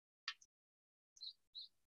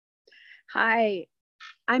Hi,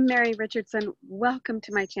 I'm Mary Richardson. Welcome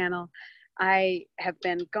to my channel. I have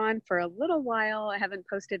been gone for a little while. I haven't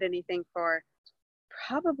posted anything for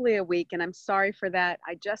probably a week, and I'm sorry for that.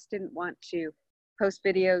 I just didn't want to post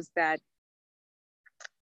videos that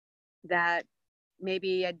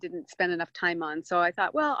maybe I didn't spend enough time on. So I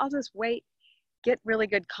thought, well, I'll just wait, get really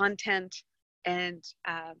good content, and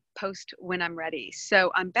post when I'm ready. So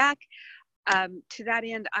I'm back. To that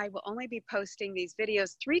end, I will only be posting these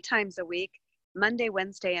videos 3 times a week, Monday,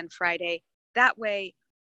 Wednesday, and Friday. That way,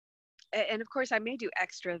 and of course, I may do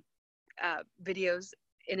extra videos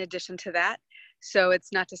in addition to that. So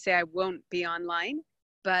it's not to say I won't be online,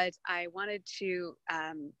 but I wanted to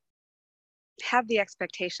have the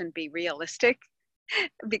expectation be realistic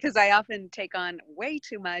because I often take on way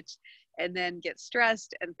too much and then get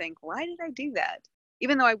stressed and think, why did I do that?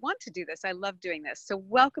 Even though I want to do this, I love doing this. So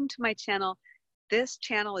welcome to my channel. This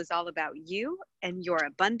channel is all about you and your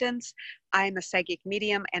abundance. I'm a psychic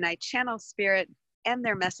medium and I channel spirit and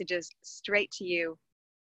their messages straight to you.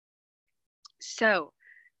 So,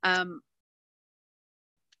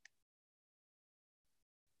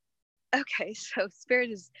 okay, so spirit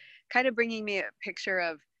is kind of bringing me a picture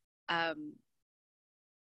of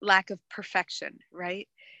lack of perfection, right?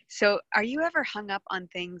 So are you ever hung up on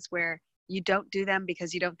things where you don't do them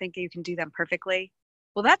because you don't think you can do them perfectly?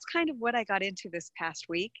 Well, that's kind of what I got into this past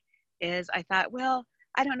week is I thought, well,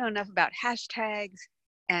 I don't know enough about hashtags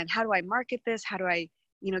and how do I market this? How do I,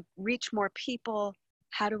 reach more people?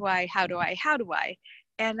 How do I?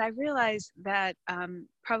 And I realized that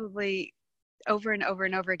probably over and over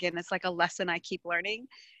and over again, it's like a lesson I keep learning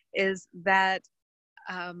is that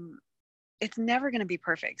it's never going to be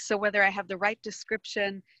perfect. So whether I have the right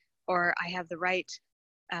description or I have the right,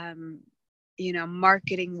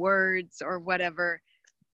 marketing words or whatever,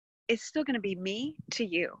 it's still going to be me to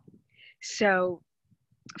you. So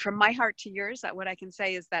from my heart to yours, what I can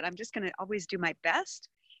say is that I'm just going to always do my best.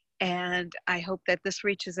 And I hope that this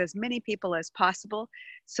reaches as many people as possible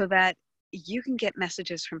so that you can get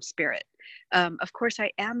messages from spirit. Of course,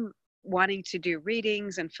 I am wanting to do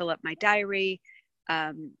readings and fill up my diary.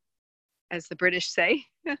 As the British say,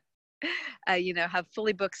 have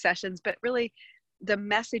fully booked sessions, but really the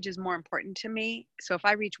message is more important to me. So if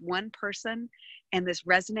I reach one person and this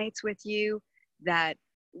resonates with you, that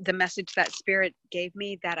the message that spirit gave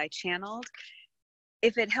me that I channeled,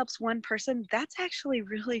 if it helps one person, that's actually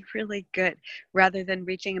really, really good rather than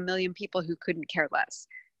reaching 1 million people who couldn't care less.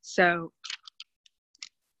 So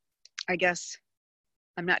I guess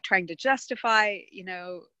I'm not trying to justify,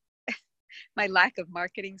 my lack of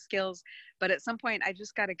marketing skills, but at some point I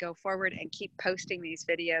just got to go forward and keep posting these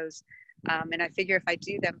videos. And I figure if I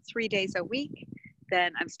do them 3 days a week,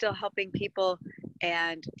 then I'm still helping people.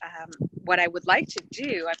 And what I would like to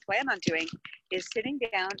do, I plan on doing, is sitting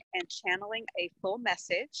down and channeling a full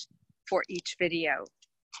message for each video.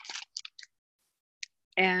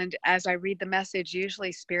 And as I read the message,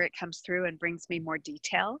 usually spirit comes through and brings me more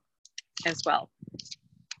detail as well.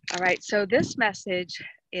 All right, so this message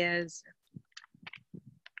is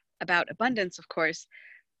about abundance, of course.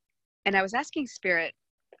 And I was asking spirit,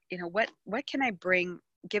 what can I bring?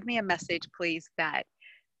 Give me a message, please, that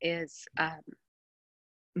is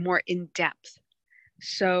more in depth.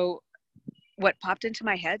 So what popped into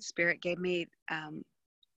my head, spirit gave me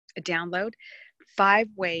a download, 5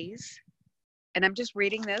 ways. And I'm just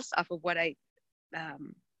reading this off of what I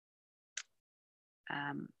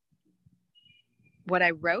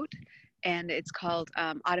wrote, and it's called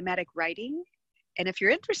automatic writing. And if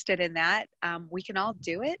you're interested in that, we can all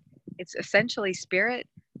do it. It's essentially spirit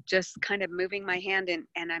just kind of moving my hand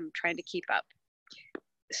and I'm trying to keep up.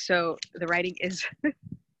 So the writing is,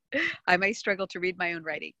 I may struggle to read my own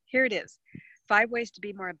writing. Here it is. 5 ways to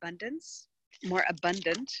be more abundant.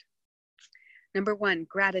 Number 1,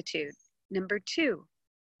 gratitude. Number 2,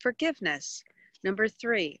 forgiveness. Number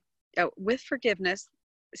 3, with forgiveness,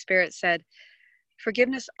 spirit said,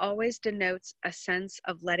 forgiveness always denotes a sense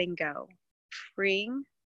of letting go, freeing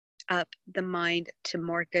up the mind to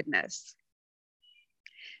more goodness.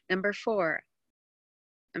 Number 3,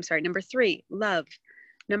 love.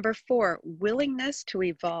 Number 4, willingness to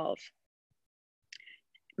evolve.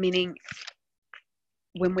 Meaning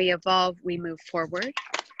when we evolve, we move forward.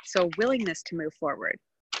 So willingness to move forward.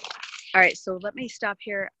 All right, so let me stop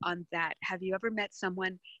here on that. Have you ever met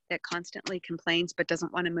someone that constantly complains but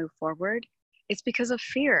doesn't want to move forward? It's because of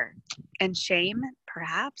fear and shame,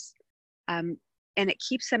 perhaps. And it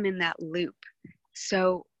keeps them in that loop.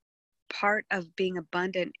 So part of being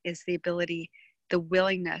abundant is the ability, the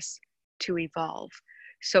willingness to evolve.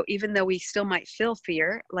 So even though we still might feel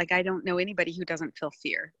fear, like I don't know anybody who doesn't feel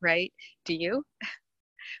fear, right? Do you?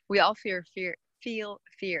 We all feel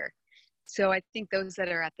fear. So I think those that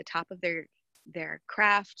are at the top of their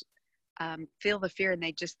craft feel the fear, and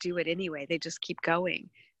they just do it anyway. They just keep going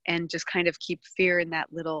and just kind of keep fear in that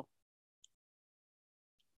little,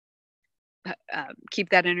 keep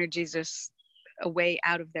that energy just away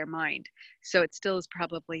out of their mind. So it still is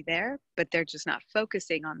probably there, but they're just not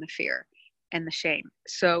focusing on the fear and the shame.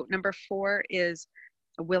 So number 4 is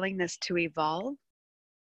a willingness to evolve.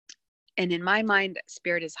 And in my mind,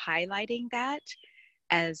 Spirit is highlighting that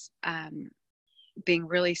as being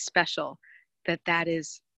really special, that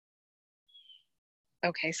is,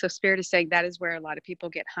 okay, so Spirit is saying that is where a lot of people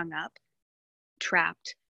get hung up,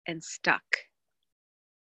 trapped, and stuck.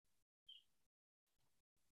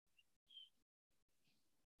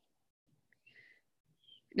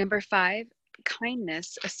 Number 5,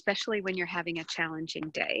 kindness, especially when you're having a challenging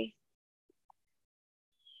day.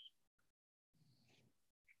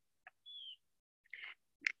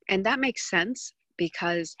 And that makes sense,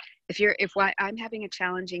 because if I'm having a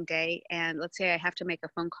challenging day, and let's say I have to make a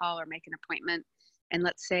phone call or make an appointment, and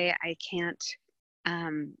let's say I can't,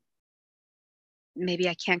 maybe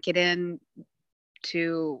I can't get in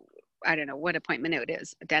to, I don't know what appointment it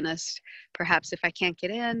is, a dentist, perhaps, if I can't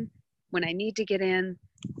get in when I need to get in,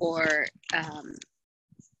 or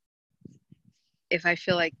if I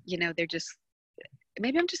feel like, they're just,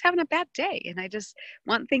 maybe I'm just having a bad day and I just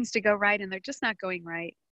want things to go right and they're just not going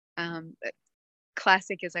right.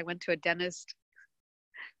 Classic is I went to a dentist,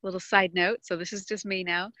 little side note, so this is just me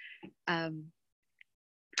now. And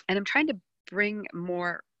I'm trying to bring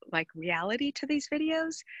more like reality to these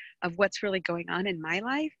videos of what's really going on in my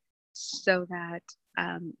life, so that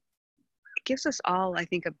it gives us all, I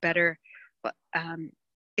think, a better,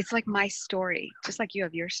 it's like my story, just like you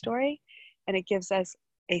have your story, and it gives us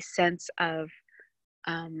a sense of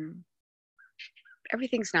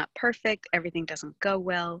everything's not perfect, everything doesn't go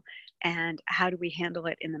well, and how do we handle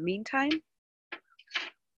it in the meantime?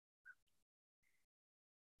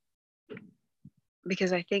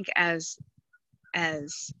 Because I think as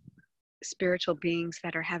spiritual beings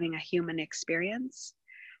that are having a human experience,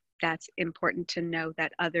 that's important to know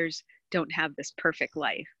that others don't have this perfect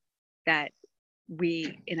life, that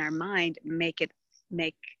we in our mind make it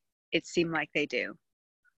seem like they do.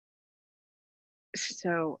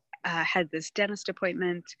 So had this dentist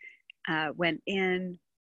appointment, went in.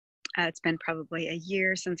 It's been probably a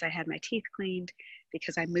year since I had my teeth cleaned,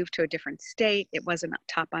 because I moved to a different state. It wasn't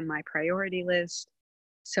top on my priority list.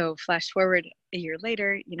 So flash forward a year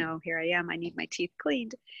later, here I am, I need my teeth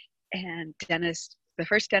cleaned. And the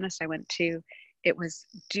first dentist I went to, it was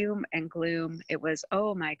doom and gloom. It was,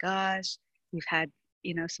 oh my gosh, you've had,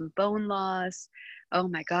 some bone loss. Oh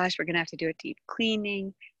my gosh, we're going to have to do a deep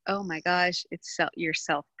cleaning. Oh my gosh, it's your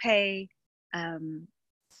self-pay.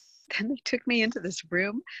 Then they took me into this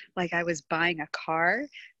room like I was buying a car,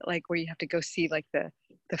 like where you have to go see like the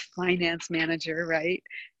finance manager, right?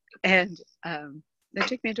 And they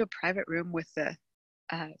took me into a private room with the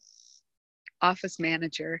office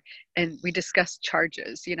manager, and we discussed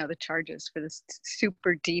charges, the charges for this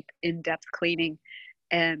super deep, in-depth cleaning.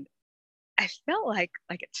 And I felt like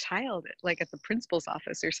a child, like at the principal's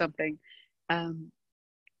office or something.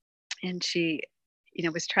 And she,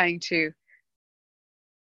 was trying to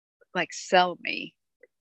like sell me,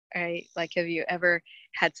 right? Like, have you ever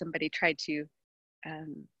had somebody try to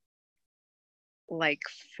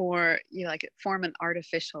form an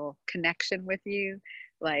artificial connection with you?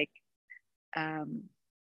 Like,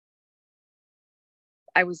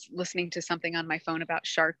 I was listening to something on my phone about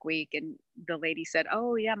Shark Week, and the lady said,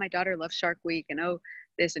 oh yeah, my daughter loves Shark Week, and oh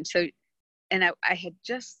this. And so, and I had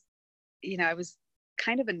just, I was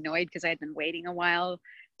kind of annoyed because I had been waiting a while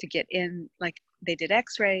to get in. Like, they did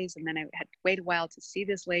x-rays, and then I had to wait a while to see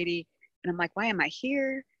this lady. And I'm like, why am I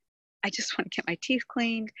here? I just want to get my teeth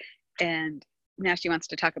cleaned. And now she wants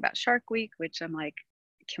to talk about Shark Week, which I'm like,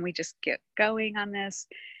 can we just get going on this?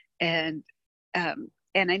 And I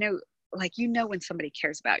know, like, when somebody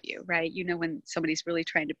cares about you, right? When somebody's really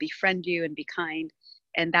trying to befriend you and be kind.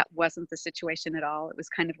 And that wasn't the situation at all. It was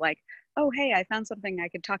kind of like, oh, hey, I found something I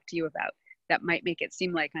could talk to you about that might make it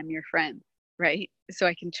seem like I'm your friend, right? So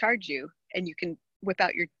I can charge you, and you can whip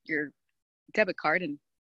out your debit card and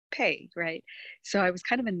pay, right? So I was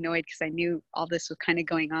kind of annoyed because I knew all this was kind of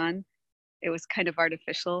going on. It was kind of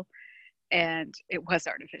artificial, and it was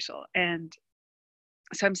artificial. And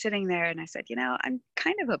so I'm sitting there, and I said, I'm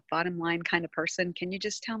kind of a bottom line kind of person. Can you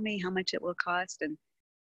just tell me how much it will cost? And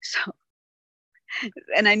so,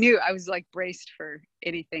 and I knew I was like braced for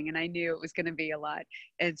anything, and I knew it was going to be a lot.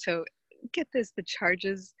 And so, get this, the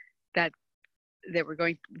charges that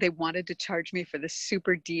they wanted to charge me for the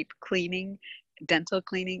super deep cleaning, dental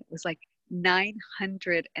cleaning was like $900,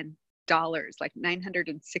 like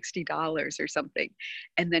 $960 or something,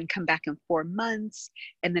 and then come back in 4 months,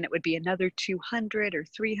 and then it would be another 200 or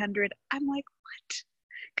 300. I'm like, what?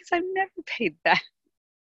 Because I've never paid that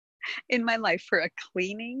in my life for a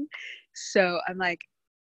cleaning. So I'm like,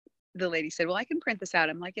 the lady said, well, I can print this out.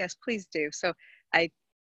 I'm like, yes, please do. So I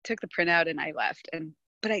took the printout and I left.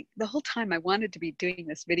 But the whole time I wanted to be doing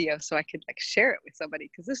this video so I could like share it with somebody,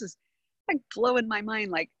 because this is like blowing my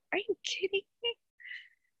mind. Like, are you kidding me?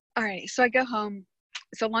 All right. So I go home.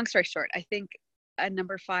 So long story short, I think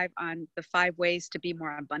number 5 on the 5 ways to be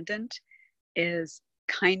more abundant is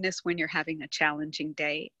kindness when you're having a challenging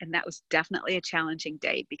day. And that was definitely a challenging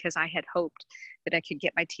day, because I had hoped that I could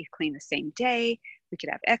get my teeth cleaned the same day. We could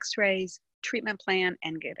have x-rays, treatment plan,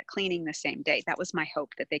 and get a cleaning the same day. That was my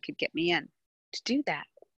hope, that they could get me in to do that.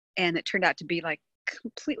 And it turned out to be like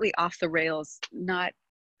completely off the rails, not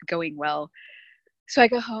going well. So I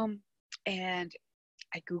go home and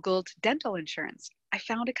I Googled dental insurance. I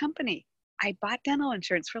found a company. I bought dental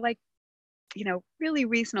insurance for like, really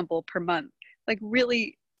reasonable per month. Like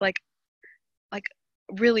really, like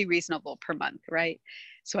really reasonable per month, right?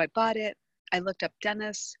 So I bought it. I looked up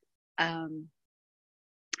dentists.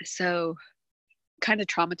 So kind of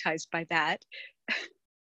traumatized by that.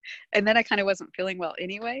 And then I kind of wasn't feeling well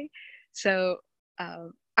anyway. So,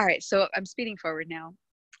 all right, so I'm speeding forward now.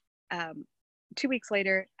 2 weeks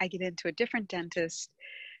later, I get into a different dentist,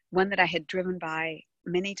 one that I had driven by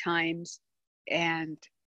many times. And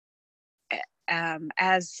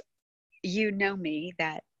as you know me,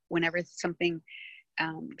 that whenever something,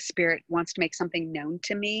 spirit wants to make something known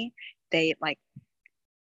to me, they like,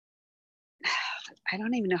 I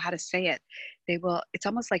don't even know how to say it. It's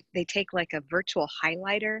almost like they take like a virtual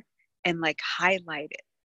highlighter and like highlight it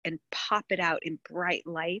and pop it out in bright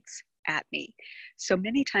lights at me. So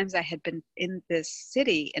many times I had been in this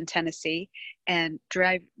city in Tennessee and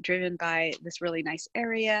driven by this really nice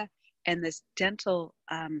area, and this dental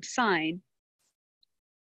sign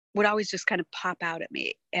would always just kind of pop out at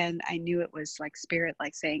me. And I knew it was like spirit,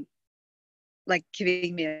 like saying, like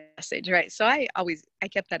giving me a message, right? So I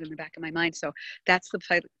kept that in the back of my mind. So that's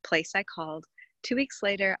the place I called. 2 weeks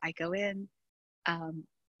later, I go in,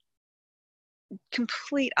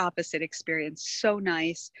 complete opposite experience. So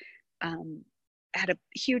nice. Had a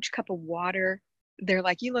huge cup of water. They're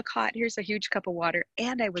like, you look hot. Here's a huge cup of water.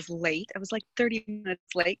 And I was late. I was like 30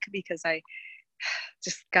 minutes late because I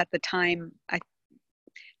just got the time. I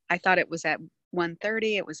thought it was at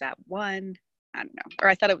 1:30. It was at 1. I don't know. Or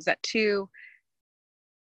I thought it was at 2.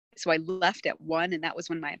 So I left at 1, and that was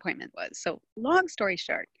when my appointment was. So long story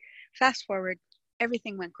short, fast forward,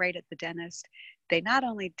 everything went great at the dentist. They not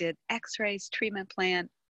only did x-rays, treatment plan,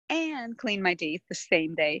 and cleaned my teeth the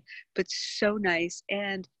same day, but so nice,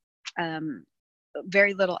 and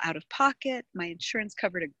very little out of pocket. My insurance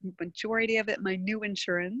covered a majority of it, my new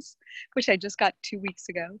insurance, which I just got 2 weeks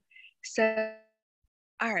ago. So,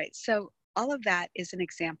 all right. So all of that is an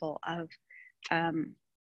example of,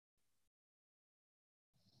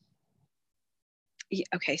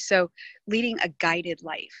 okay, so leading a guided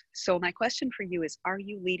life. So my question for you is, are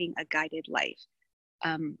you leading a guided life?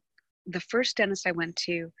 The first dentist I went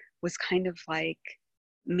to was kind of like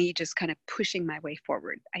me just kind of pushing my way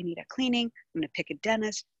forward. I need a cleaning. I'm going to pick a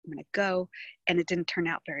dentist. I'm going to go. And it didn't turn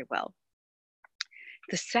out very well.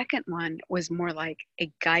 The second one was more like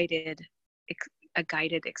a guided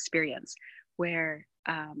experience where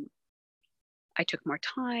I took more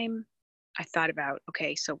time. I thought about,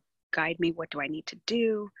 okay, so guide me. What do I need to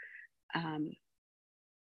do?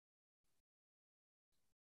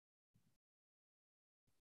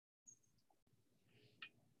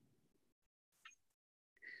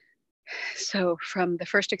 So from the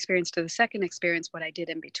first experience to the second experience, what I did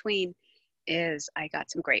in between is I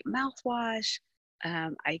got some great mouthwash.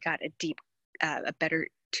 I got a better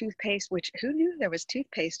toothpaste, which who knew there was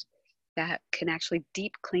toothpaste that can actually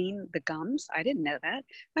deep clean the gums? I didn't know that.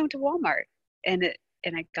 I went to Walmart and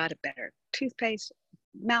I got a better toothpaste,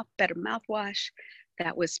 better mouthwash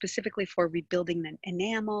that was specifically for rebuilding the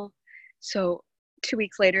enamel. So 2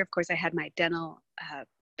 weeks later, of course, I had my dental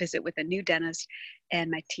visit with a new dentist,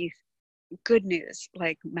 and my teeth, good news,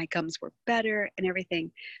 like my gums were better and everything.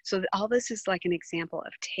 So all this is like an example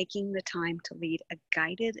of taking the time to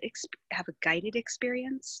have a guided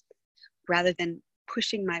experience, rather than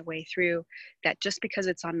pushing my way through that just because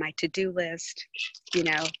it's on my to-do list,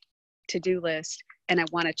 and I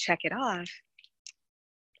want to check it off.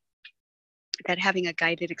 That having a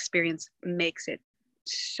guided experience makes it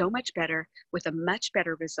so much better, with a much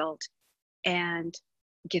better result, and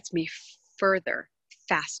gets me further,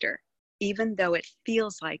 faster. even though it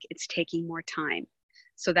feels like it's taking more time.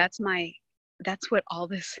 So that's what all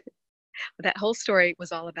this, that whole story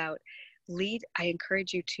was all about. I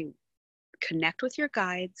encourage you to connect with your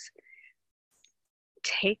guides,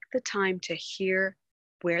 take the time to hear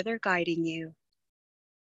where they're guiding you,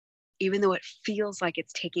 even though it feels like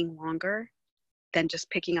it's taking longer than just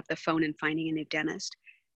picking up the phone and finding a new dentist.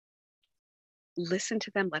 Listen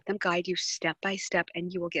to them, let them guide you step by step,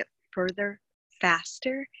 and you will get further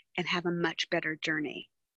faster and have a much better journey.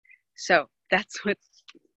 So that's what,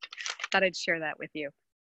 thought I'd share that with you.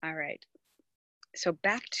 All right. So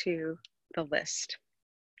back to the list.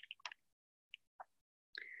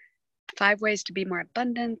 5 ways to be more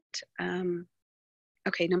abundant.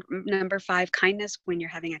 Okay, number 5, kindness when you're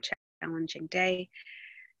having a challenging day.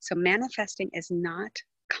 So manifesting is not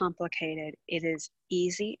complicated. It is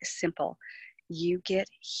easy, simple. You get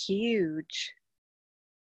you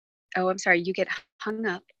get hung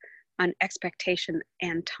up on expectation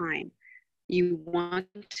and time. You want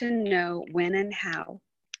to know when and how.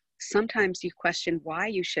 Sometimes you question why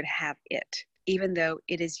you should have it, even though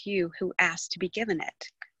it is you who asked to be given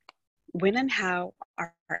it. When and how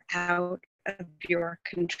are out of your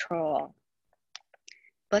control.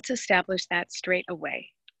 Let's establish that straight away.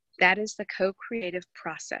 That is the co-creative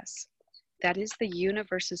process. That is the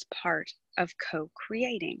universe's part of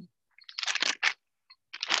co-creating.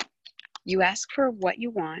 You ask for what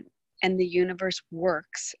you want, and the universe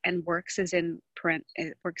works, and works is in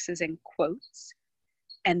quotes,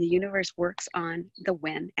 and the universe works on the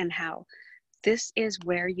when and how. This is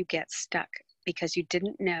where you get stuck, because you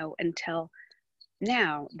didn't know until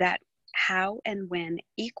now that how and when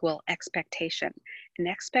equal expectation. And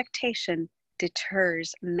expectation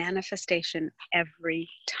deters manifestation every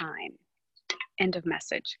time. End of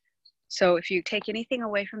message. So if you take anything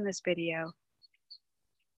away from this video,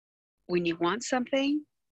 when you want something,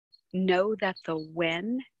 know that the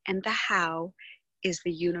when and the how is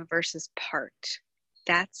the universe's part.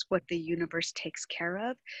 That's what the universe takes care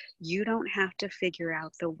of. You don't have to figure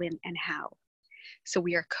out the when and how. So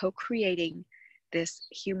we are co-creating this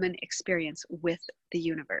human experience with the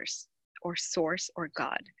universe, or source, or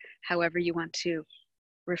God, however you want to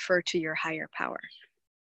refer to your higher power.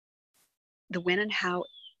 The when and how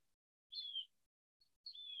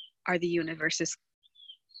are the universe's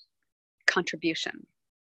contribution.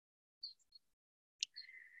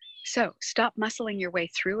 So stop muscling your way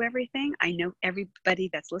through everything. I know everybody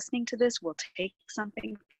that's listening to this will take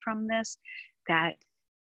something from this, that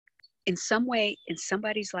in some way, in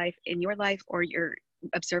somebody's life, in your life, or you're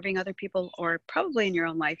observing other people, or probably in your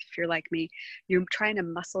own life, if you're like me, you're trying to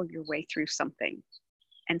muscle your way through something.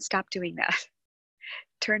 And stop doing that.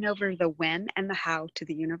 Turn over the when and the how to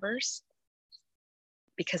the universe,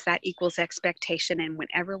 because that equals expectation. And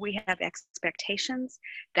whenever we have expectations,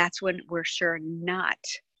 that's when we're sure not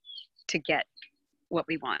to get what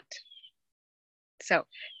we want. So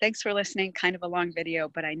thanks for listening. Kind of a long video,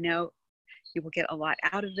 but I know you will get a lot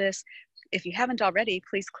out of this. If you haven't already,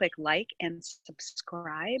 please click like and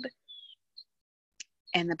subscribe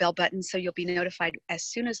and the bell button so you'll be notified as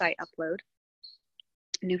soon as I upload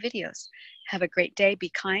new videos. Have a great day. Be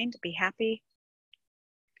kind, be happy.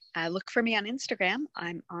 Look for me on Instagram.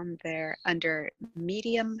 I'm on there under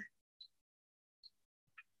Medium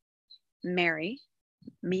Mary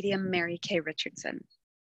K. Richardson.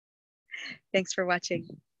 Thanks for watching.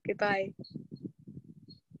 Goodbye.